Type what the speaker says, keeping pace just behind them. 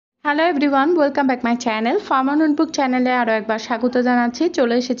Hello everyone, welcome back my channel ফার্মানোটবুক চ্যানেলে আরও একবার স্বাগত জানাচ্ছি।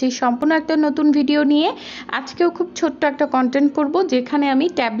 চলে এসেছি সম্পূর্ণ একটা নতুন ভিডিও নিয়ে। আজকেও খুব ছোট্ট একটা কন্টেন্ট করব, যেখানে আমি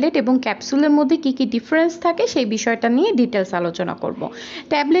ট্যাবলেট এবং ক্যাপসুলের মধ্যে কী কী ডিফারেন্স থাকে সেই বিষয়টা নিয়ে ডিটেলস আলোচনা করব।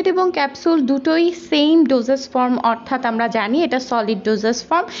 ট্যাবলেট এবং ক্যাপসুল দুটোই সেম ডোজেস ফর্ম, অর্থাৎ আমরা জানি এটা সলিড ডোজেস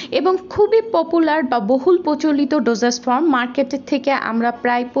ফর্ম এবং খুবই পপুলার বা বহুল প্রচলিত ডোজেস ফর্ম। মার্কেটের থেকে আমরা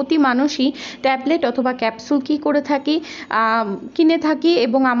প্রায় প্রতি মানুষই ট্যাবলেট অথবা ক্যাপসুল কী করে থাকি, কিনে থাকি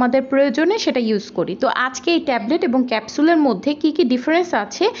এবং আমাদের প্রয়োজনে সেটা ইউজ করি। তো আজকে এই ট্যাবলেট এবং ক্যাপসুলের মধ্যে কি কি ডিফারেন্স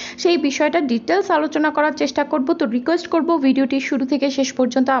আছে সেই বিষয়টা ডিটেলস আলোচনা করার চেষ্টা করব। তো রিকোয়েস্ট করব ভিডিওটি শুরু থেকে শেষ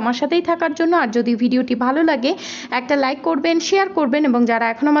পর্যন্ত আমার সাথেই থাকার জন্য। আর যদি ভিডিওটি ভালো লাগে একটা লাইক করবেন, শেয়ার করবেন এবং যারা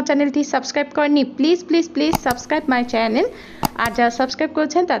এখনও আমার চ্যানেলটি সাবস্ক্রাইব করেননি please please please subscribe my channel. আর যারা সাবস্ক্রাইব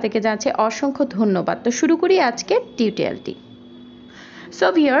করেছেন তাদেরকে জানাচ্ছি অসংখ্য ধন্যবাদ। তো শুরু করি আজকের টিউটোরিয়ালটি। সো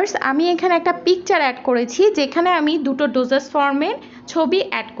ভিউয়ার্স, আমি এখানে একটা পিকচার অ্যাড করেছি, যেখানে আমি দুটো ডোজেস ফর্মের ছবি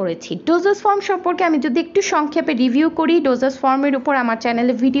অ্যাড করেছি। ডোজেস ফর্ম সম্পর্কে আমি যদি একটু সংক্ষেপে রিভিউ করি, ডোজেস ফর্মের উপর আমার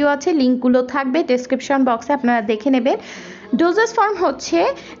চ্যানেলে ভিডিও আছে, লিঙ্কগুলো থাকবে ডেসক্রিপশন বক্সে, আপনারা দেখে নেবেন। ডোজেস ফর্ম হচ্ছে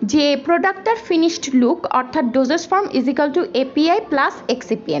যে প্রোডাক্টটার ফিনিশড লুক, অর্থাৎ doses form is equal to API plus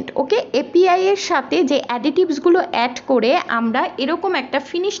excipient. Okay, API এর সাথে যে অ্যাডিটিভসগুলো অ্যাড করে আমরা এরকম একটা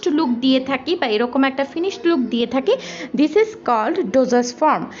ফিনিশড লুক দিয়ে থাকি বা এরকম একটা ফিনিশড লুক দিয়ে থাকি, this is called doses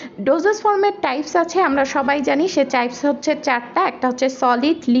form. Doses ফর্মের টাইপস আছে, আমরা সবাই জানি সে টাইপস হচ্ছে চারটা। একটা হচ্ছে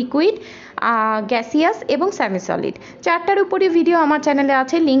সলিড, লিকুইড, গ্যাসিয়াস এবং সেমি সলিড। চারটার উপরে ভিডিও আমার চ্যানেলে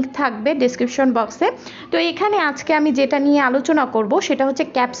আছে, লিঙ্ক থাকবে ডেসক্রিপশন বক্সে। তো এখানে আজকে আমি যেটা নিয়ে আলোচনা করব সেটা হচ্ছে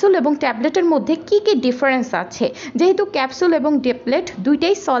ক্যাপসুল এবং ট্যাবলেটের মধ্যে কি কি ডিফারেন্স আছে। যেহেতু ক্যাপসুল এবং ট্যাবলেট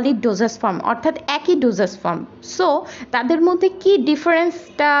দুইটাই সলিড ডোজেস ফর্ম, অর্থাৎ একই ডোজেস ফর্ম, সো তাদের মধ্যে কি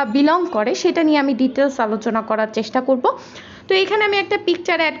ডিফারেন্সটা বিলং করে সেটা নিয়ে আমি ডিটেলস আলোচনা করার চেষ্টা করব। তো এখানে আমি একটা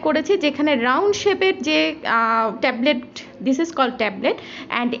পিকচার অ্যাড করেছি, যেখানে রাউন্ড শেপের যে tablet, this is called tablet,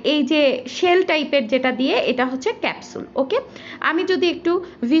 and এই যে শেল টাইপের যেটা দিয়ে এটা হচ্ছে ক্যাপসুল। ওকে, আমি যদি একটু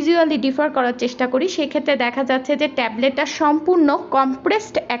ভিজুয়ালি ডিফার করার চেষ্টা করি, সেক্ষেত্রে দেখা যাচ্ছে যে ট্যাবলেটটা সম্পূর্ণ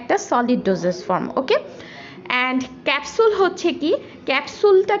কম্প্রেসড একটা solid doses form. Okay, and capsule হচ্ছে কি,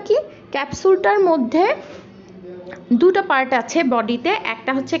 ক্যাপসুলটা কি, ক্যাপসুলটার মধ্যে দুটো পার্ট আছে বডিতে,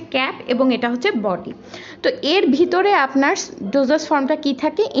 একটা হচ্ছে ক্যাপ এবং এটা হচ্ছে বডি। তো এর ভিতরে আপনার ডোজেস ফর্মটা কি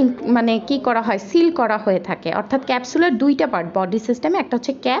থাকে, মানে কি করা হয়, সিল করা হয়ে থাকে। অর্থাৎ ক্যাপসুলের দুইটা পার্ট বডি সিস্টেমে, একটা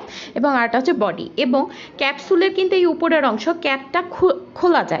হচ্ছে ক্যাপ এবং আরেকটা হচ্ছে বডি। এবং ক্যাপসুলের কিন্তু এই উপরের অংশ ক্যাপটা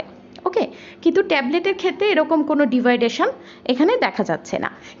খোলা যায়। ওকে, কিন্তু ট্যাবলেটের ক্ষেত্রে এরকম কোনো ডিভাইডেশন এখানে দেখা যাচ্ছে না।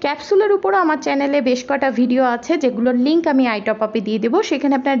 ক্যাপসুলের উপরও আমার চ্যানেলে বেশ কটা ভিডিও আছে, যেগুলোর লিঙ্ক আমি আইটপ আপে দিয়ে দেবো,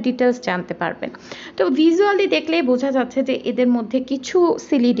 সেখানে আপনারা ডিটেলস জানতে পারবেন। তো ভিজুয়ালি দেখলেই বোঝা যাচ্ছে যে এদের মধ্যে কিছু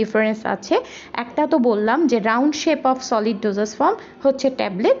সিলি ডিফারেন্স আছে। একটা তো বললাম যে round shape of solid doses form হচ্ছে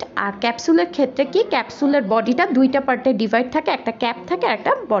ট্যাবলেট, আর ক্যাপসুলের ক্ষেত্রে কি, ক্যাপসুলের বডিটা দুইটা পার্টে ডিভাইড থাকে, একটা ক্যাপ থাকে আর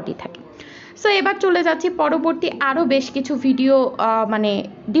একটা বডি থাকে। সো এবার চলে যাচ্ছি পরবর্তী আরও বেশ কিছু ভিডিও মানে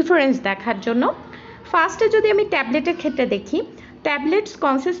ডিফারেন্স দেখার জন্য। ফার্স্টে যদি আমি ট্যাবলেটের ক্ষেত্রে দেখি, tablets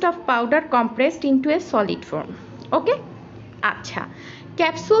consist of powder compressed into a solid foam. ওকে, আচ্ছা,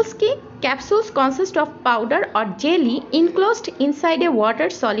 ক্যাপসুলস কি, capsules consist of powder or jelly enclosed inside a water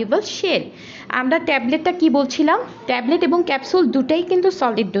soluble shell. আমরা ট্যাবলেটটা কি বলছিলাম, ট্যাবলেট এবং ক্যাপসুল দুটাই কিন্তু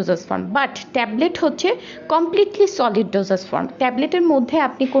solid doses form, but tablet হচ্ছে কমপ্লিটলি সলিড ডোজেস ফর্ম। ট্যাবলেটের মধ্যে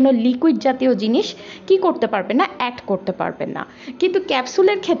আপনি কোনো লিকুইড জাতীয় জিনিস কি করতে পারবেন না, অ্যাড করতে পারবেন না। কিন্তু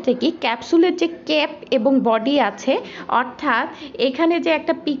ক্যাপসুলের ক্ষেত্রে কি, ক্যাপসুলের যে ক্যাপ এবং বডি আছে, অর্থাৎ এখানে যে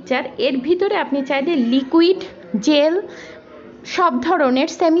একটা পিকচার, এর ভিতরে আপনি চাইলে লিকুইড, জেল, সব ধরনের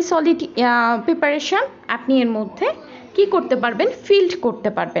সেমি সলিড প্রিপারেশন আপনি এর মধ্যে কি করতে পারবেন, ফিল্ড করতে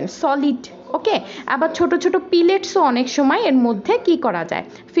পারবেন সলিড। ওকে, আবার ছোট ছোট পিলেটসও অনেক সময় এর মধ্যে কি করা যায়,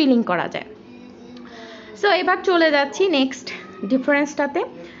 ফিলিং করা যায়। সো এবার চলে যাচ্ছি next ডিফারেন্সটাতে।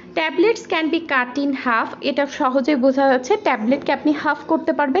 Tablets can be cut in half. এটা সহজেই বোঝা যাচ্ছে, ট্যাবলেটকে আপনি হাফ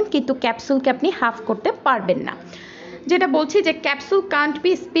করতে পারবেন কিন্তু ক্যাপসুলকে আপনি হাফ করতে পারবেন না। যেটা বলছি যে capsule can't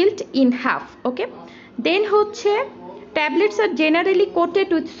be spelled in half. ওকে, দেন হচ্ছে tablets are generally coated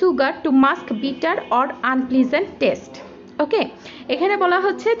with sugar to mask bitter or unpleasant taste. ওকে, এখানে বলা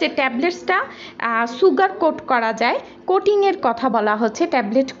হচ্ছে যে ট্যাবলেটসটা সুগার কোট করা যায়, কোটিংয়ের কথা বলা হচ্ছে,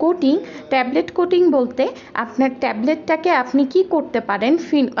 ট্যাবলেট কোটিং। ট্যাবলেট কোটিং বলতে আপনার ট্যাবলেটটাকে আপনি কি করতে পারেন,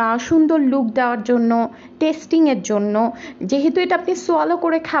 সুন্দর লুক দেওয়ার জন্য, টেস্টিংয়ের জন্য। যেহেতু এটা আপনি সোয়ালো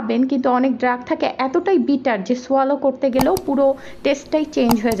করে খাবেন, কিন্তু অনেক ড্রাগ থাকে এতটাই বিটার যে সোয়ালো করতে গেলেও পুরো টেস্টটাই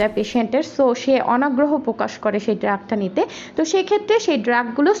চেঞ্জ হয়ে যায় পেশেন্টের, সো সে অনাগ্রহ প্রকাশ করে সেই ড্রাগটা নিতে। তো সেক্ষেত্রে সেই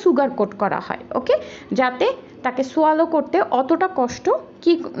ড্রাগগুলো সুগার কোট করা হয়। ওকে, যাতে তাকে সোয়ালো করতে অতটা কষ্ট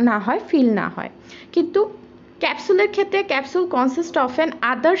কি না হয়, ফিল না হয়। কিন্তু ক্যাপসুলের ক্ষেত্রে capsule consist of an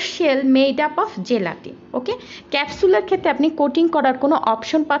other shell made up of gelatine. ওকে, ক্যাপসুলের ক্ষেত্রে আপনি কোটিং করার কোনো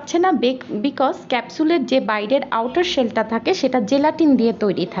অপশন পাচ্ছেন না, বিকজ ক্যাপসুলের যে বাইরের আউটার শেলটা থাকে সেটা জেলাটিন দিয়ে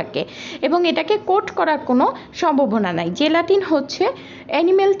তৈরি থাকে এবং এটাকে কোট করার কোনো সম্ভাবনা নাই। জেলাটিন হচ্ছে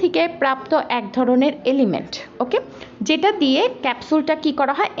অ্যানিমেল থেকে প্রাপ্ত এক ধরনের এলিমেন্ট, ওকে, যেটা দিয়ে ক্যাপসুলটা কি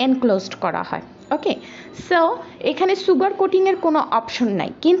করা হয়, এনক্লোজড করা হয়। ওকে, সো এখানে সুগার কোটিংয়ের কোনো অপশন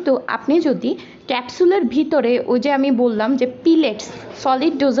নাই, কিন্তু আপনি যদি ক্যাপসুলের ভিতরে ওই যে আমি বললাম যে পিলেটস,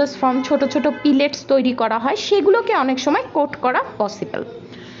 সলিড ডোজেস ফর্ম ছোট ছোট পিলেটস তৈরি করা হয়, সেগুলোকে অনেক সময় কোট করা possible.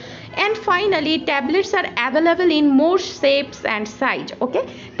 And finally, tablets are available in more shapes and size. Okay,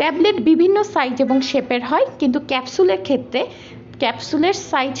 tablet বিভিন্ন সাইজ এবং শেপের হয়, কিন্তু ক্যাপসুলের ক্ষেত্রে ক্যাপসুলের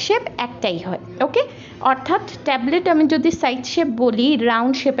সাইজ শেপ একটাই হয়। ওকে, অর্থাৎ ট্যাবলেট আমি যদি সাইজ শেপ বলি,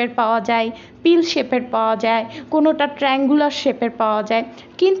 রাউন্ড শেপের পাওয়া যায়, পিল শেপের পাওয়া যায়, কোনোটা ট্রায়াঙ্গুলার শেপের পাওয়া যায়,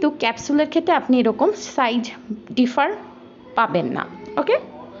 কিন্তু ক্যাপসুলের ক্ষেত্রে আপনি এরকম সাইজ ডিফার পাবেন না। ওকে,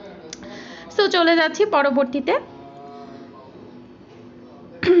 সো চলে যাচ্ছি পরবর্তীতে।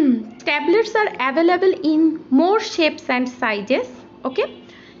 Tablets are available in more shapes and sizes. Okay,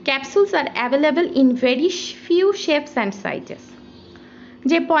 capsules are available in very few shapes and sizes.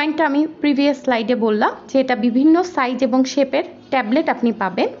 যে পয়েন্টটা আমি প্রিভিয়াস স্লাইডে বললাম যে এটা বিভিন্ন সাইজ এবং শেপের ট্যাবলেট আপনি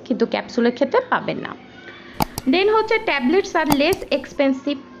পাবেন, কিন্তু ক্যাপসুলের ক্ষেত্রে পাবেন না। দেন হচ্ছে ট্যাবলেটস আর লেস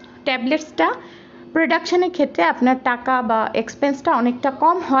এক্সপেন্সিভ। ট্যাবলেটসটা প্রোডাকশনের ক্ষেত্রে আপনার টাকা বা এক্সপেন্সটা অনেকটা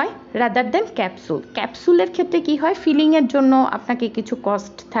কম হয় রাদার দেন ক্যাপসুল। ক্যাপসুলের ক্ষেত্রে কি হয়, ফিলিংয়ের জন্য আপনাকে কিছু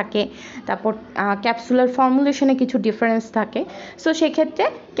কস্ট থাকে, তারপর ক্যাপসুলের ফর্মুলেশনে কিছু ডিফারেন্স থাকে, সো সেক্ষেত্রে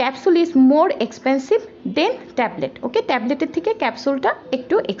capsule is more expensive then tablet. ওকে, ট্যাবলেটের থেকে ক্যাপসুলটা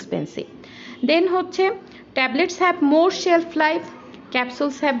একটু এক্সপেন্সিভ। দেন হচ্ছে tablets have more shelf life,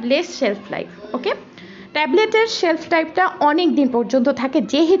 capsules have less shelf life. ওকে, ট্যাবলেটের শেলফ লাইফটা অনেক দিন পর্যন্ত থাকে,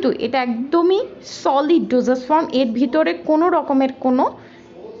 যেহেতু এটা একদমই সলিড ডোজেস ফর্ম, এর ভিতরে কোনো রকমের কোনো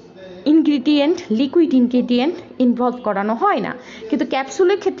ইনগ্রিডিয়েন্ট, লিকুইড ইনগ্রিডিয়েন্ট ইনভলভ করানো হয় না। কিন্তু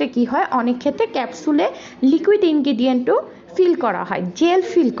ক্যাপসুলের ক্ষেত্রে কি হয়, অনেক ক্ষেত্রে ক্যাপসুলে লিকুইড ইনগ্রিডিয়েন্টও ফিল করা হয়, জেল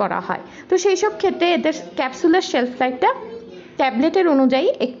ফিল করা হয়, তো সেই সব ক্ষেত্রে এদের ক্যাপসুলের শেলফ লাইফটা ট্যাবলেটের অনুযায়ী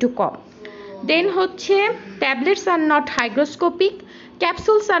একটু কম। দেন হচ্ছে tablets are not hygroscopic,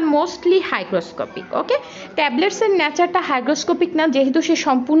 capsules R mostly hygroscopic. Okay, ট্যাবলেটসের নেচারটা hygroscopic না, যেহেতু সে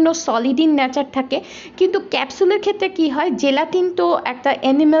সম্পূর্ণ সলিড ইন নেচার থাকে, কিন্তু ক্যাপসুলের ক্ষেত্রে কি হয়, জেলাটিন তো একটা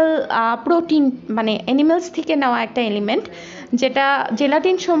অ্যানিম্যাল প্রোটিন, মানে অ্যানিমেলস থেকে নেওয়া একটা এলিমেন্ট, যেটা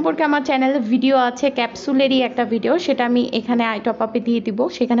জেলাটিন সম্পর্কে আমার চ্যানেলে ভিডিও আছে, ক্যাপসুলেরই একটা ভিডিও, সেটা আমি এখানে টপ আপে দিয়ে দিব,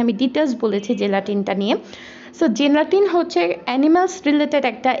 সেখানে আমি ডিটেলস বলেছি জেলাটিনটা নিয়ে। সো জেলাটিন হচ্ছে অ্যানিমালস রিলেটেড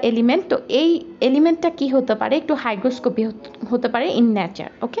একটা এলিমেন্ট, তো এই এলিমেন্টটা কি হতে পারে, একটু হাইগ্রোস্কোপি হতে পারে in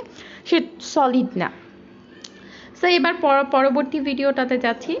nature. Okay, say solid না। সো এবার পরবর্তী ভিডিওটাতে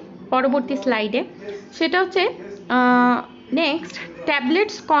যাচ্ছি, পরবর্তী স্লাইডে, সেটা হচ্ছে next,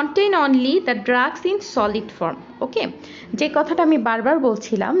 tablets contain only the drugs in solid foam. ওকে, যে কথাটা আমি বারবার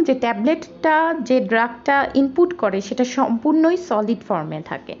বলছিলাম যে ট্যাবলেটটা যে ড্রাগটা ইনপুট করে সেটা সম্পূর্ণই সলিড ফর্মে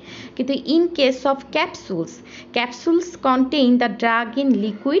থাকে, কিন্তু in case of capsules contain the drug in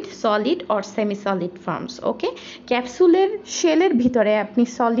liquid, solid or semi solid forms. ওকে, ক্যাপসুলের শেলের ভিতরে আপনি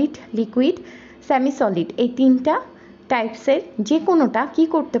সলিড, লিকুইড, সেমি সলিড এই তিনটা টাইপসের যে কোনোটা কি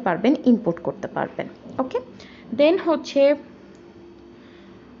করতে পারবেন, ইনপুট করতে পারবেন। ওকে, দেন হচ্ছে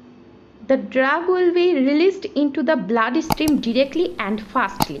the drug will be released into the bloodstream directly and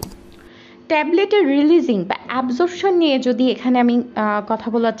fastly. ট্যাবলেটের রিলিজিং বা অ্যাবজর্পশন নিয়ে যদি এখানে আমি কথা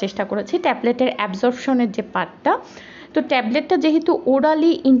বলার চেষ্টা করেছি, ট্যাবলেটের অ্যাবজর্পশনের যে পার্টটা, তো ট্যাবলেটটা যেহেতু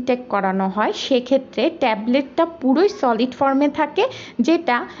ওরালি ইনটেক করানো হয়, সেক্ষেত্রে ট্যাবলেটটা পুরোই সলিড ফর্মে থাকে,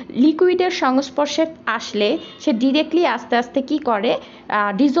 যেটা লিকুইডের সংস্পর্শে আসলে সে ডিরেক্টলি আস্তে আস্তে কি করে,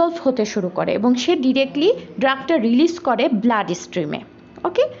 ডিজলভ হতে শুরু করে এবং সে ডিরেক্টলি ড্রাগটা রিলিজ করে ব্লাড স্ট্রিমে।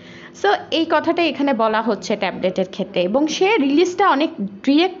 ওকে, সো এই কথাটা এখানে বলা হচ্ছে ট্যাবলেটের ক্ষেত্রে, এবং সে রিলিজটা অনেক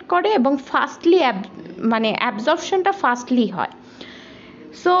ডিরেক্ট করে এবং ফাস্টলি, মানে অ্যাবজর্পশনটা ফাস্টলি হয়।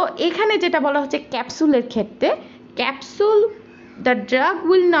 সো এখানে যেটা বলা হচ্ছে ক্যাপসুলের ক্ষেত্রে, capsule, the drug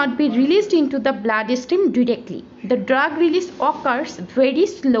will not be released into the bloodstream directly. The drug release occurs very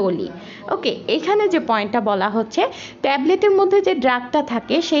slowly. ওকে, এখানে যে পয়েন্টটা বলা হচ্ছে, ট্যাবলেটের মধ্যে যে ড্রাগটা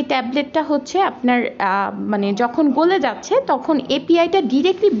থাকে সেই ট্যাবলেটটা হচ্ছে আপনার মানে যখন গলে যাচ্ছে তখন এপিআইটা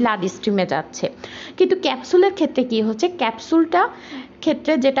ডিরেক্টলি ব্লাড স্ট্রিমে যাচ্ছে, কিন্তু ক্যাপসুলের ক্ষেত্রে কি হচ্ছে, ক্যাপসুলটা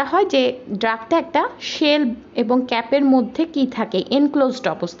ক্ষেত্রে যেটা হয় যে ড্রাগটা একটা শেল এবং ক্যাপের মধ্যে কি থাকে, এনক্লোজড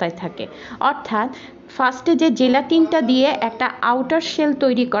অবস্থায় থাকে, অর্থাৎ ফার্স্টে যে জেলাটিনটা দিয়ে একটা আউটার শেল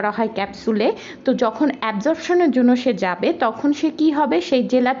তৈরি করা হয় ক্যাপসুলে, তো যখন অ্যাবজর্পশনের জন্য সে যাবে তখন সে কি হবে, সেই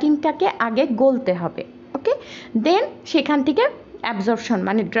জেলাটিনটাকে আগে গলতে হবে। ওকে, দেন সেখান থেকে অ্যাবজর্পশন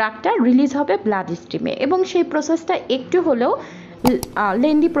মানে ড্রাগটা রিলিজ হবে ব্লাড স্ট্রিমে, এবং সেই প্রসেসটা একটু হলেও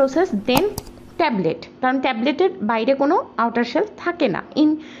লেন্দি প্রসেস দেন ট্যাবলেট, কারণ ট্যাবলেটের বাইরে কোনো আউটার শেল থাকে না।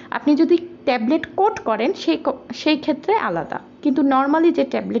 আপনি যদি ট্যাবলেট কোট করেন সেই ক্ষেত্রে আলাদা, কিন্তু নর্মালি যে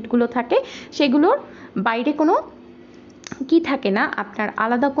ট্যাবলেটগুলো থাকে সেগুলোর বাইরে কোনো কি থাকে না, আপনার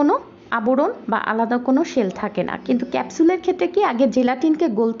আলাদা কোনো আবরণ বা আলাদা কোনো শেল থাকে না। কিন্তু ক্যাপসুলের ক্ষেত্রে কি, আগে জেলাটিনকে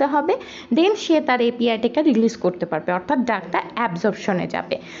গলতে হবে, দেন সে তার এপিআইটাকে রিলিজ করতে পারবে, অর্থাৎ ড্রাগটা অ্যাবজর্পশনে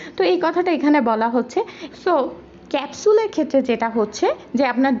যাবে। তো এই কথাটা এখানে বলা হচ্ছে। সো ক্যাপসুলের ক্ষেত্রে যেটা হচ্ছে যে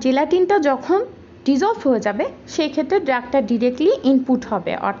আপনার জেলাটিনটা যখন ডিজলভ হয়ে যাবে সেই ক্ষেত্রে ড্রাগটা ডিরেক্টলি ইনপুট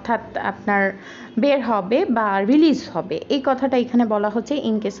হবে, অর্থাৎ আপনার বের হবে বা রিলিজ হবে, এই কথাটা এখানে বলা হচ্ছে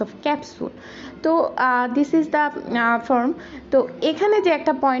ইন কেস অফ ক্যাপসুল। তো দিস ইজ দ্য ফর্ম। তো এখানে যে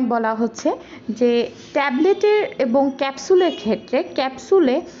একটা পয়েন্ট বলা হচ্ছে যে ট্যাবলেটের এবং ক্যাপসুলের ক্ষেত্রে,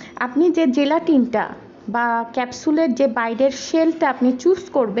 ক্যাপসুলে আপনি যে জেলাটিনটা বা ক্যাপসুলের যে বাইরের শেলটা আপনি চুজ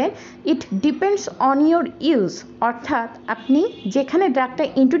করবেন, it depends on your use, অর্থাৎ আপনি যেখানে ড্রাগটা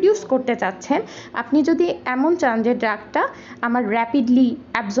ইন্ট্রোডিউস করতে চাচ্ছেন, আপনি যদি এমন চান যে ড্রাগটা আমার র্যাপিডলি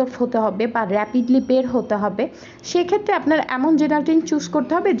অ্যাবজর্ব হতে হবে বা র্যাপিডলি বের হতে হবে, সেক্ষেত্রে আপনার এমন জেলাটিন চুজ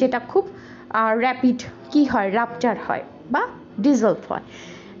করতে হবে যেটা খুব র্যাপিড কি হয়, রাপচার হয় বা ডিজলভ হয়।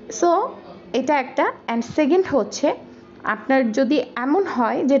 সো এটা একটা। অ্যান্ড সেকেন্ড হচ্ছে, আপনার যদি এমন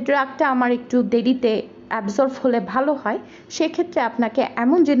হয় যে ড্রাগটা আমার একটু দেরিতে অ্যাবজর্ব হলে ভালো হয়, সেক্ষেত্রে আপনাকে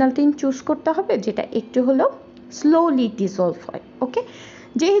এমন জেনারেটিন চুজ করতে হবে যেটা একটু হলেও স্লোলি ডিজলভ হয়। ওকে,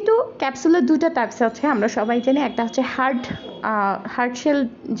 যেহেতু ক্যাপসুলের দুইটা টাইপস আছে আমরা সবাই জানি, একটা হচ্ছে হার্ড শেল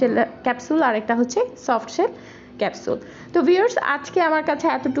ক্যাপসুল আর একটা হচ্ছে সফট শেল ক্যাপসুল। তো ভিউয়ার্স, আজকে আমার কাছে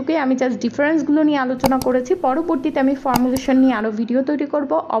এতটুকুই, আমি জাস্ট ডিফারেন্সগুলো নিয়ে আলোচনা করেছি। পরবর্তীতে আমি ফর্মুলেশন নিয়ে আরও ভিডিও তৈরি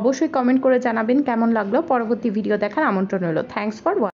করব। অবশ্যই কমেন্ট করে জানাবেন কেমন লাগলো। পরবর্তী ভিডিও দেখার আমন্ত্রণ রইল। Thanks for watching.